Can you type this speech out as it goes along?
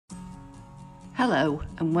Hello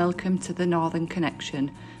and welcome to the Northern Connection,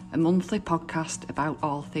 a monthly podcast about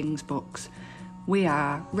all things books. We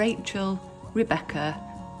are Rachel, Rebecca,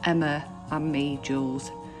 Emma and me, Jules.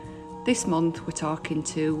 This month we're talking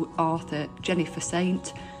to author Jennifer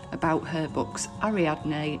Saint about her books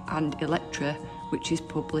Ariadne and Electra, which is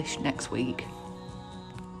published next week.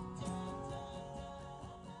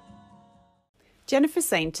 Jennifer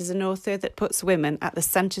Saint is an author that puts women at the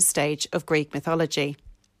centre stage of Greek mythology.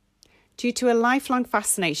 Due to a lifelong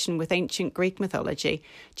fascination with ancient Greek mythology,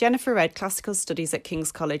 Jennifer read classical studies at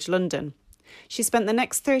King's College London. She spent the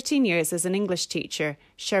next 13 years as an English teacher,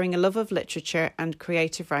 sharing a love of literature and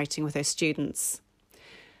creative writing with her students.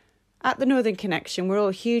 At the Northern Connection, we're all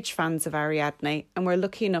huge fans of Ariadne and we're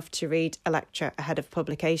lucky enough to read Electra ahead of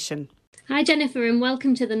publication. Hi Jennifer and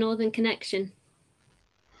welcome to the Northern Connection.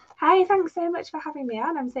 Hi, thanks so much for having me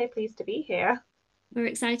on. I'm so pleased to be here. We're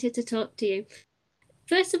excited to talk to you.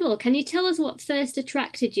 First of all, can you tell us what first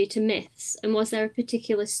attracted you to myths, and was there a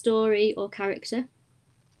particular story or character?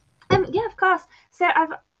 Yeah, of course. So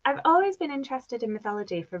I've always been interested in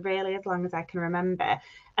mythology for really as long as I can remember.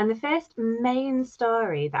 And the first main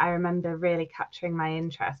story that I remember really capturing my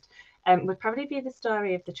interest would probably be the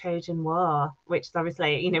story of the Trojan War, which is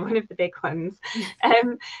obviously, one of the big ones.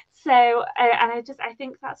 I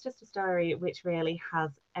think that's just a story which really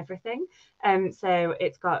has everything. So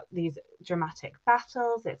it's got these dramatic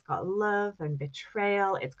battles, it's got love and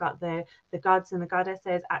betrayal, it's got the gods and the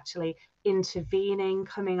goddesses actually intervening,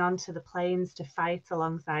 coming onto the plains to fight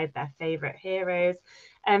alongside their favorite heroes.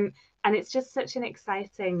 And it's just such an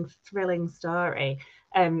exciting, thrilling story.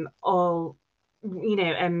 In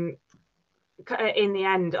the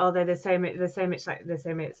end, although there's so many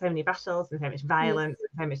battles and so much violence and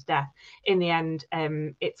so much death, in the end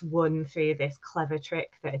it's won through this clever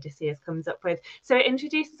trick that Odysseus comes up with. So it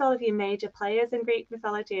introduces all of your major players in Greek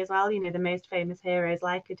mythology as well, the most famous heroes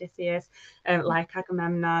like Odysseus, like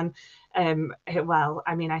Agamemnon.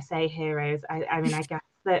 I say heroes, I guess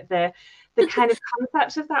that the kind of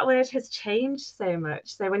concept of that word has changed so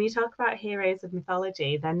much. So when you talk about heroes of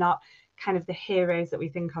mythology, they're not kind of the heroes that we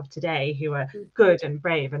think of today who are good and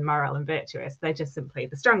brave and moral and virtuous. They're just simply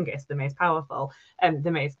the strongest, the most powerful,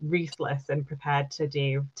 the most ruthless and prepared to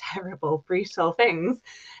do terrible, brutal things,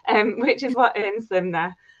 which is what earns them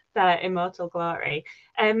their immortal glory.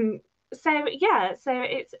 So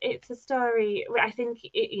it's a story. I think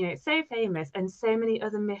it's so famous, and so many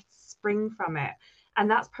other myths spring from it. And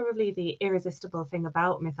that's probably the irresistible thing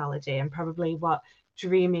about mythology, and probably what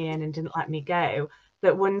drew me in and didn't let me go,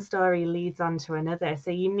 that one story leads on to another. So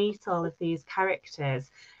you meet all of these characters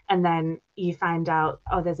and then you find out,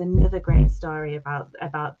 there's another great story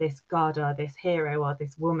about this god or this hero or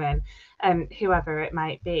this woman, whoever it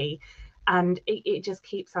might be. And it just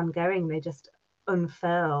keeps on going. They just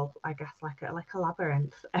unfurl, I guess, like a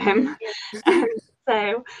labyrinth. So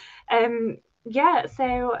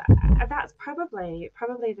that's probably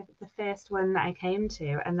the first one that I came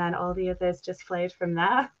to, and then all the others just flowed from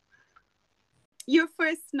there. Your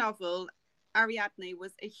first novel, Ariadne,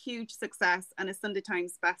 was a huge success and a Sunday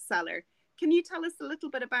Times bestseller. Can you tell us a little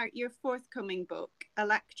bit about your forthcoming book,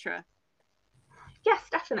 Electra? Yes,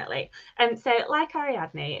 definitely. So like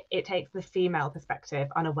Ariadne, it takes the female perspective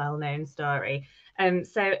on a well-known story.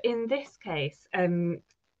 So in this case,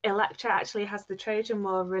 Electra actually has the Trojan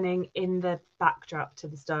War running in the backdrop to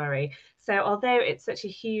the story. So although it's such a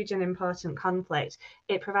huge and important conflict,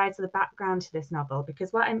 it provides the background to this novel,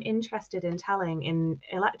 because what I'm interested in telling in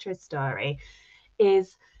Electra's story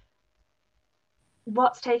is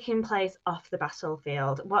what's taking place off the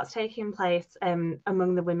battlefield, what's taking place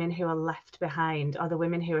among the women who are left behind, or the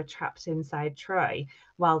women who are trapped inside Troy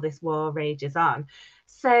while this war rages on.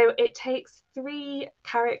 So it takes three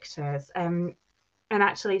characters, and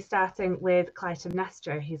actually starting with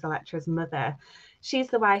Clytemnestra, who's Electra's mother. She's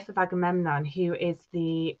the wife of Agamemnon, who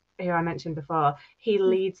I mentioned before. He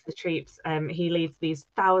leads the troops. He leads these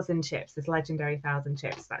 1,000 ships, this legendary 1,000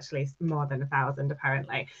 ships, actually more than 1,000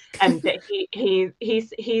 apparently. And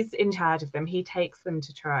he's in charge of them. He takes them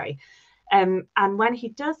to Troy. And when he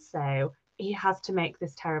does so, he has to make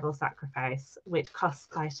this terrible sacrifice, which costs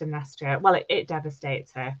Clytemnestra. Well, it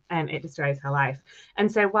devastates her. It destroys her life. And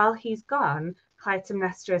so while he's gone,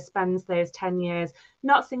 Clytemnestra spends those 10 years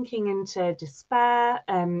not sinking into despair,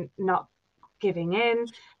 not giving in,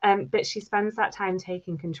 but she spends that time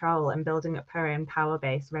taking control and building up her own power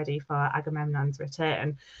base ready for Agamemnon's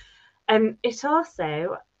return. It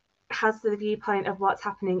also has the viewpoint of what's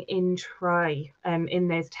happening in Troy in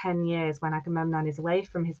those 10 years when Agamemnon is away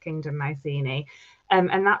from his kingdom Mycenae,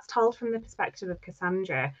 and that's told from the perspective of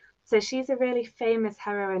Cassandra. So she's a really famous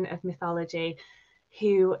heroine of mythology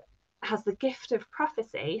who has the gift of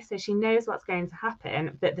prophecy, so she knows what's going to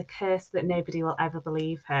happen, but the curse that nobody will ever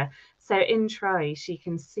believe her. So in Troy, she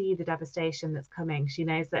can see the devastation that's coming. She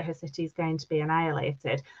knows that her city is going to be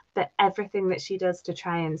annihilated, but everything that she does to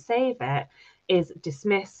try and save it is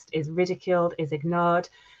dismissed, is ridiculed, is ignored.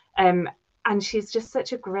 And she's just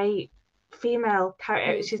such a great female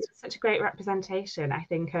character. She's such a great representation, I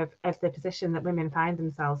think, of the position that women find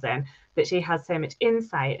themselves in, that she has so much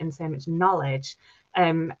insight and so much knowledge,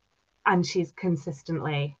 and she's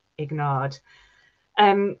consistently ignored.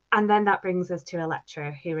 And then that brings us to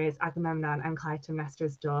Electra, who is Agamemnon and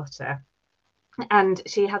Clytemnestra's daughter. And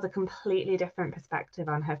she has a completely different perspective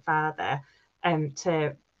on her father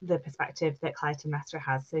to the perspective that Clytemnestra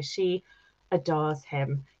has. So she adores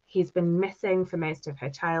him. He's been missing for most of her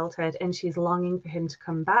childhood, and she's longing for him to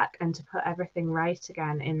come back and to put everything right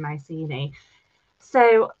again in Mycenae.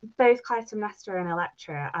 So both Clytemnestra and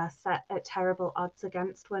Electra are set at terrible odds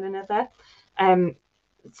against one another.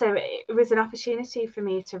 So it was an opportunity for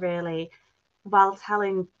me to really, while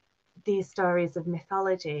telling these stories of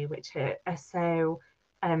mythology, which are so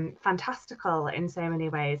fantastical in so many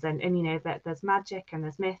ways, and you know, that there's magic and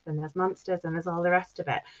there's myth and there's monsters and there's all the rest of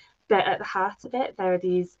it, but at the heart of it, there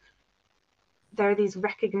are these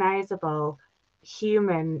recognizable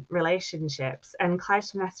human relationships, and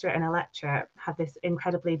Clytemnestra and Electra have this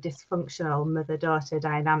incredibly dysfunctional mother-daughter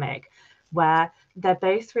dynamic where they're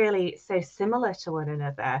both really so similar to one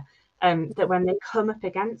another that when they come up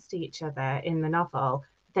against each other in the novel,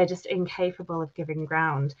 they're just incapable of giving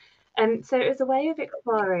ground. And so it was a way of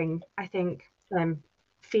exploring, I think,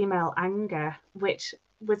 female anger, which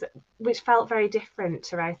felt very different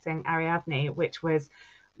to writing Ariadne, which was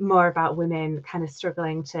more about women kind of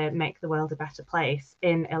struggling to make the world a better place.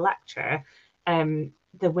 In Electra,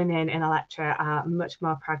 the women in Electra are much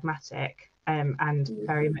more pragmatic and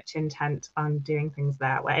very much intent on doing things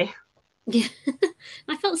their way. Yeah,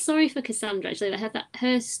 I felt sorry for Cassandra, actually. I heard that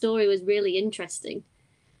her story was really interesting.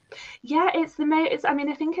 Yeah, I mean,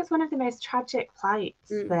 I think it's one of the most tragic plights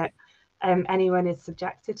that anyone is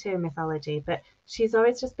subjected to in mythology, but she's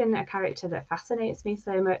always just been a character that fascinates me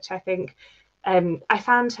so much. I think I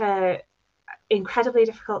found her incredibly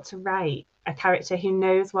difficult to write, a character who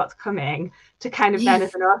knows what's coming, to kind of then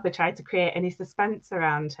as an author try to create any suspense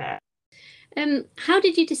around her. How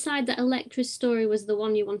did you decide that Electra's story was the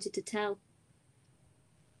one you wanted to tell?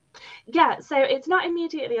 Yeah, so it's not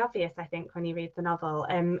immediately obvious, I think, when you read the novel.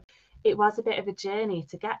 It was a bit of a journey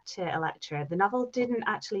to get to Electra. The novel didn't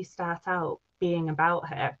actually start out being about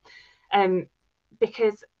her,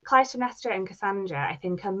 because Clytemnestra and Cassandra, I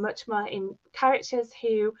think, are much more in characters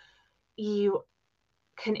who you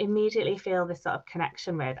can immediately feel this sort of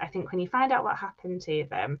connection with. I think when you find out what happened to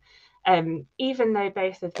them, even though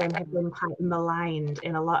both of them have been quite maligned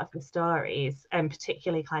in a lot of the stories,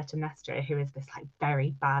 particularly Clytemnestra, who is this like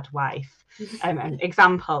very bad wife, an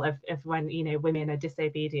example of when, you know, women are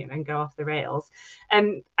disobedient and go off the rails.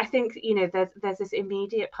 I think, you know, there's this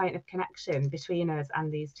immediate point of connection between us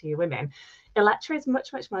and these two women. Electra is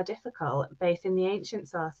much, much more difficult, both in the ancient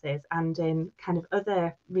sources and in kind of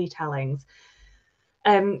other retellings.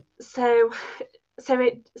 So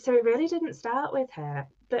it really didn't start with her,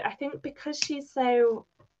 but I think because she is so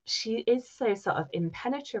sort of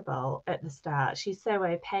impenetrable at the start. She's so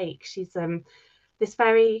opaque. She's this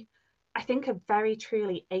very, I think, a very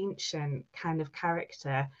truly ancient kind of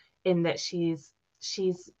character, in that she's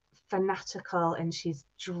fanatical and she's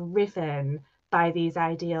driven by these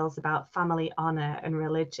ideals about family honor and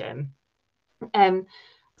religion.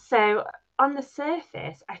 So on the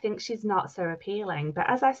surface, I think she's not so appealing, but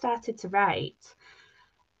as I started to write,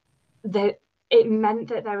 it meant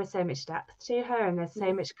that there was so much depth to her and there's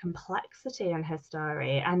so much complexity in her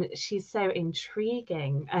story, and she's so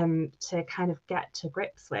intriguing to kind of get to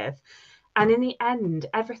grips with. And in the end,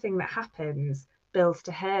 everything that happens builds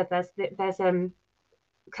to her. There's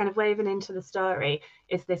kind of woven into the story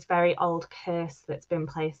is this very old curse that's been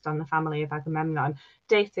placed on the family of Agamemnon,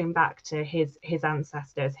 dating back to his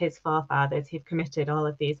ancestors, his forefathers, who've committed all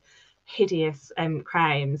of these hideous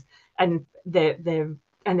crimes, and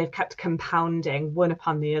they've kept compounding one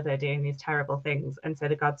upon the other, doing these terrible things. And so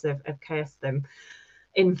the gods have cursed them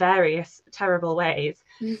in various terrible ways.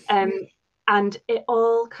 And it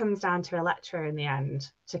all comes down to Electra in the end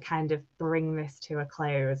to kind of bring this to a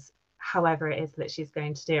close, however it is that she's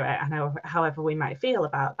going to do it, and however we might feel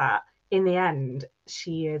about that. In the end,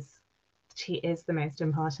 she is the most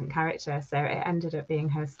important character, so it ended up being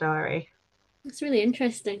her story. That's really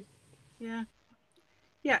interesting.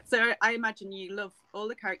 Yeah, so I imagine you love all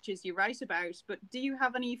the characters you write about, but do you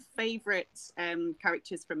have any favourite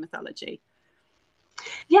characters from mythology?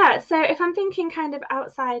 Yeah, so if I'm thinking kind of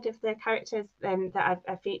outside of the characters that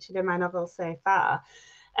I've featured in my novel so far,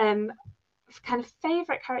 kind of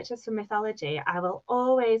favourite characters from mythology, I will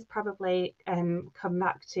always probably come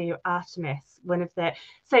back to Artemis.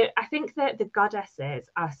 So I think that the goddesses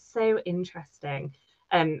are so interesting,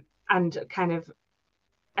 and kind of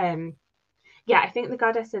I think the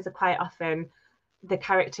goddesses are quite often the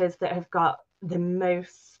characters that have got the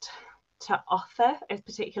most to offer,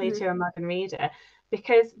 particularly to a modern reader,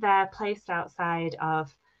 because they're placed outside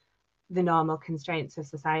of the normal constraints of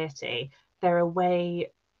society. They're a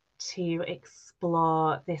way to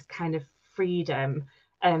explore this kind of freedom,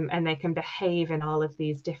 and they can behave in all of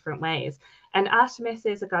these different ways. And Artemis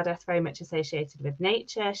is a goddess very much associated with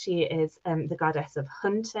nature. She is the goddess of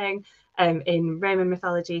hunting. In Roman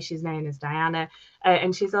mythology, she's known as Diana,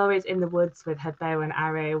 and she's always in the woods with her bow and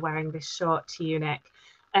arrow, wearing this short tunic,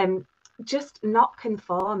 just not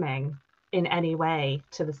conforming in any way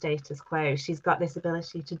to the status quo. She's got this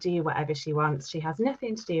ability to do whatever she wants. She has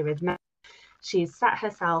nothing to do with men. She's set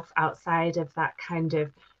herself outside of that kind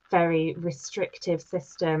of very restrictive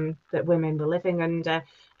system that women were living under.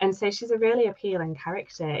 And so she's a really appealing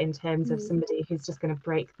character in terms of somebody who's just going to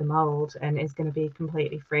break the mold and is going to be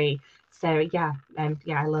completely free. So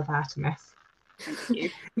I love Artemis. Thank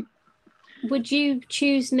you. Would you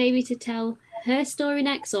choose maybe to tell her story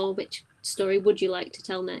next, or which story would you like to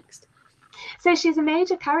tell next? So she's a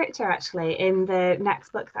major character actually in the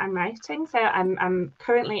next book that I'm writing. So I'm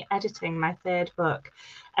currently editing my third book,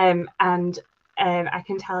 and I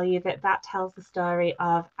can tell you that tells the story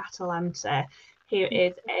of Atalanta, who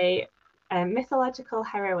is a mythological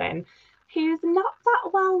heroine who's not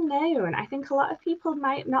that well known. I think a lot of people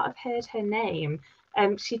might not have heard her name.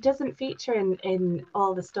 She doesn't feature in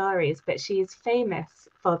all the stories, but she's famous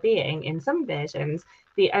for being, in some versions,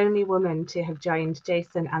 the only woman to have joined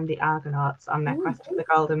Jason and the Argonauts on their quest for the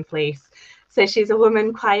Golden Fleece. So she's a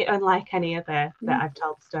woman quite unlike any other that I've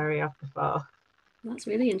told the story of before. That's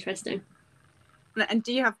really interesting. And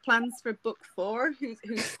do you have plans for book 4?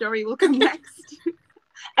 Whose story will come next?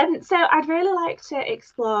 And so I'd really like to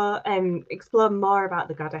explore more about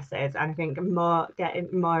the goddesses, and I think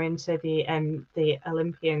getting more into the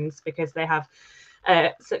Olympians, because they have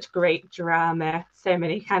such great drama, so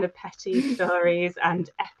many kind of petty stories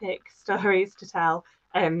and epic stories to tell.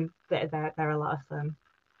 They're a lot of fun.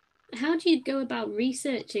 How do you go about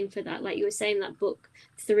researching for that? Like you were saying, that book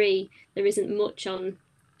 3, there isn't much on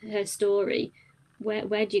her story.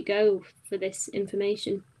 Where do you go for this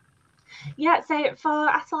information? Yeah, so for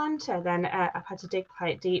Atalanta, then I've had to dig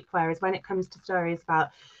quite deep. Whereas when it comes to stories about,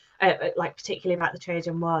 like particularly about the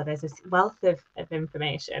Trojan War, there's this wealth of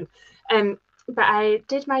information. But I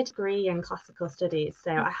did my degree in classical studies,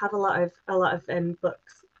 so I have a lot of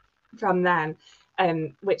books from then,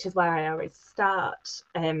 which is where I always start,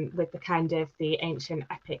 with the kind of the ancient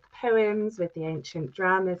epic poems, with the ancient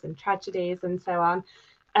dramas and tragedies and so on,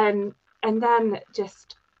 and then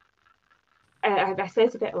just. I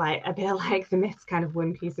suppose a bit like the myths, kind of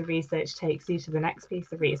one piece of research takes you to the next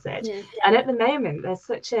piece of research. Yeah. And at the moment, there's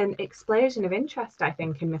such an explosion of interest, I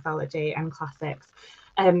think, in mythology and classics.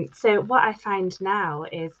 So what I find now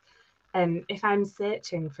is, if I'm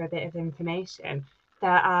searching for a bit of information,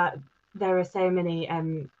 there are so many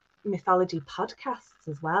mythology podcasts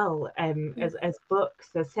as well, as books.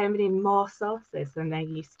 There's so many more sources than there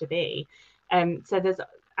used to be. So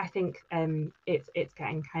I think it's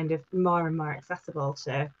getting kind of more and more accessible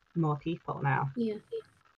to more people now. Yeah.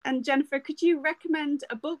 And Jennifer, could you recommend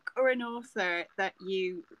a book or an author that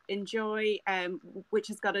you enjoy, which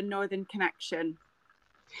has got a northern connection?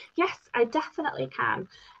 Yes, I definitely can.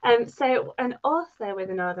 So an author with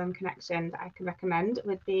a northern connection that I can recommend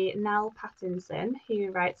would be Nell Pattinson, who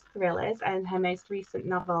writes thrillers, and her most recent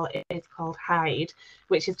novel is called Hide,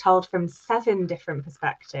 which is told from 7 different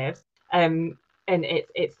perspectives. And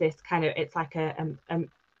it's this kind of, it's like a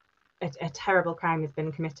terrible crime has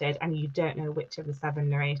been committed, and you don't know which of the 7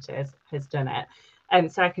 narrators has done it.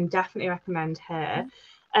 So I can definitely recommend her.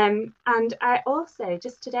 And I also,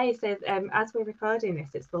 just today, so as we're recording this,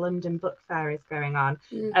 it's the London Book Fair is going on,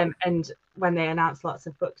 and when they announce lots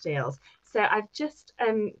of book deals. So I've just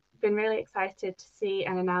been really excited to see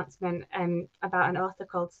an announcement about an author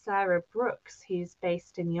called Sarah Brooks, who's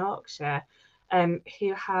based in Yorkshire,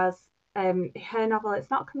 who has her novel. It's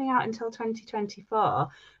not coming out until 2024,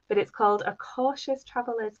 but it's called A Cautious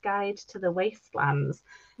Traveller's Guide to the Wastelands.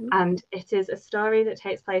 And it is a story that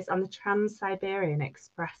takes place on the Trans-Siberian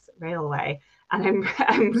Express Railway. And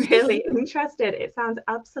I'm really interested. It sounds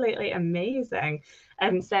absolutely amazing.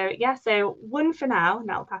 So one for now,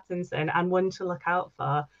 Nell Pattinson, and one to look out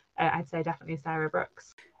for, I'd say definitely Sarah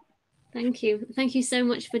Brooks. Thank you. Thank you so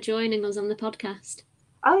much for joining us on the podcast.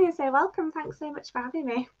 Oh, you're so welcome. Thanks so much for having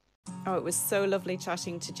me. Oh, it was so lovely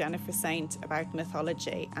chatting to Jennifer Saint about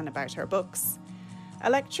mythology and about her books.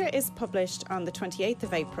 Electra is published on the 28th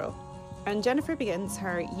of April, and Jennifer begins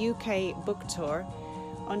her UK book tour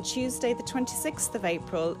on Tuesday the 26th of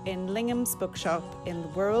April in Lingham's Bookshop in the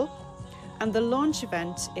Wirral, and the launch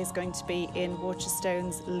event is going to be in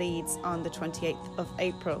Waterstones, Leeds on the 28th of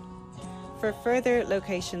April. For further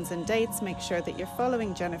locations and dates, make sure that you're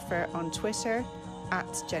following Jennifer on Twitter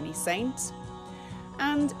 @JennySaint.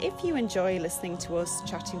 And if you enjoy listening to us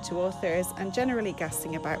chatting to authors and generally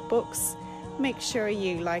guessing about books, make sure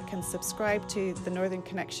you like and subscribe to the Northern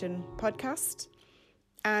Connection podcast.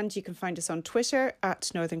 And you can find us on Twitter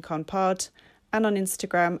 @NorthernConPod and on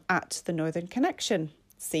Instagram @TheNorthernConnection.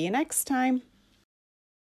 See you next time.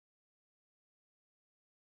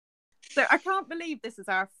 So I can't believe this is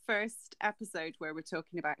our first episode where we're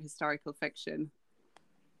talking about historical fiction.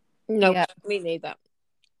 No, Yeah. me neither.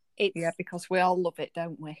 It's Yeah, because we all love it,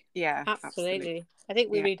 don't we? Yeah, absolutely. I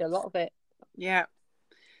think we Yeah. read a lot of it. Yeah.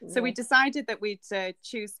 So we decided that we'd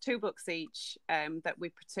choose 2 books each that we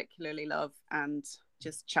particularly love and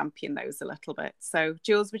just champion those a little bit. So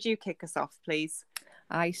Jules, would you kick us off, please?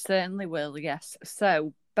 I certainly will, yes.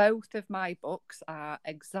 So both of my books are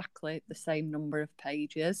exactly the same number of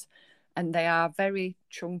pages, and they are very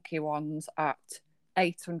chunky ones at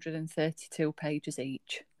 832 pages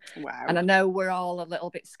each. Wow. And I know we're all a little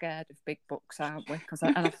bit scared of big books, aren't we?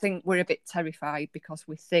 And I think we're a bit terrified because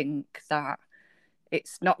we think that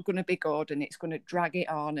it's not going to be good and it's going to drag it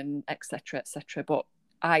on and etc. etc. But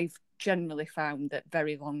I've generally found that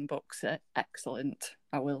very long books are excellent,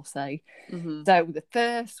 I will say. Mm-hmm. So the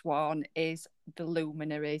first one is The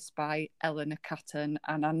Luminaries by Eleanor Catton,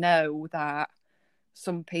 and I know that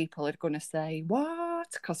some people are going to say,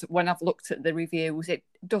 what? Because when I've looked at the reviews, it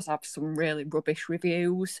does have some really rubbish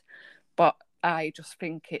reviews, but I just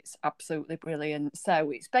think it's absolutely brilliant. So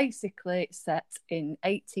it's basically set in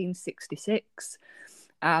 1866,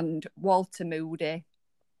 and Walter Moody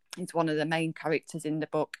is one of the main characters in the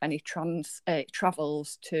book, and he travels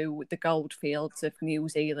to the goldfields of New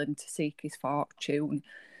Zealand to seek his fortune.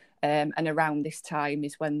 And around this time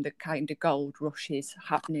is when the kind of gold rush is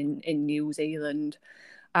happening in New Zealand.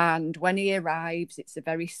 And when he arrives, it's a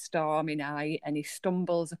very stormy night, and he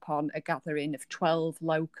stumbles upon a gathering of 12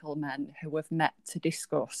 local men who have met to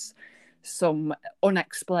discuss some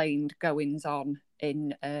unexplained goings-on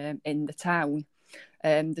in the town.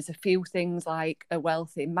 There's a few things like a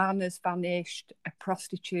wealthy man has vanished, a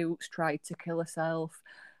prostitute's tried to kill herself,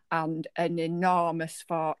 and an enormous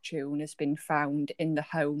fortune has been found in the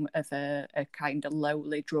home of a kind of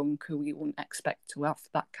lowly drunk who you wouldn't expect to have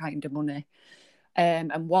that kind of money.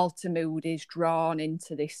 And Walter Moody is drawn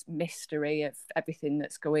into this mystery of everything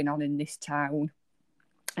that's going on in this town.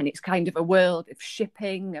 And it's kind of a world of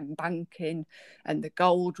shipping and banking and the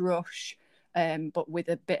gold rush, but with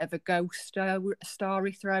a bit of a ghost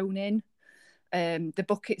story thrown in. The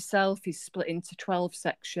book itself is split into 12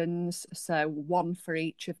 sections, so one for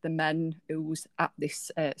each of the men who's at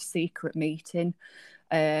this secret meeting,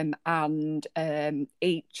 and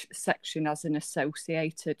each section has an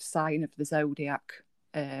associated sign of the zodiac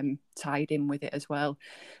tied in with it as well.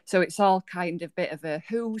 So it's all kind of bit of a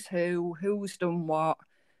who's who, who's done what,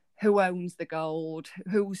 who owns the gold,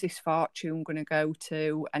 who's this fortune going to go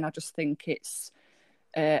to, and I just think it's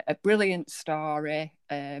a brilliant story,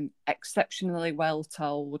 exceptionally well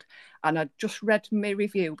told. And I just read my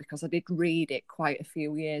review because I did read it quite a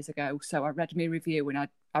few years ago. So I read my review, and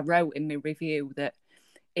I wrote in my review that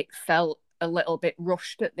it felt a little bit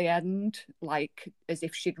rushed at the end, like as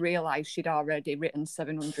if she'd realised she'd already written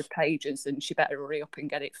 700 pages and she better hurry up and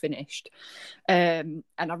get it finished. And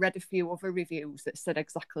I read a few other reviews that said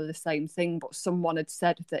exactly the same thing, but someone had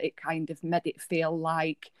said that it kind of made it feel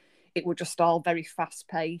like it were just all very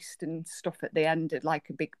think and stuff at the end, like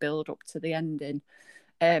a big build up to the ending.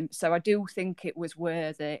 So I do think it was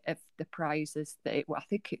worthy of the prizes that it. Well,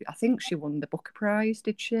 I think she won the Booker Prize,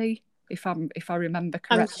 did she? If I remember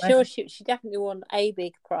correctly, I'm sure she definitely won a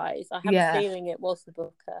big prize. I have a feeling it was the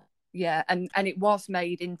Booker. Yeah, and it was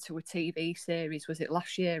made into a TV series. Was it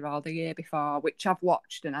last year or the year before? Which I've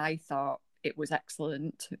watched, and I thought it was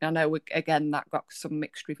excellent. I know again that got some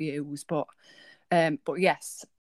mixed reviews, but yes,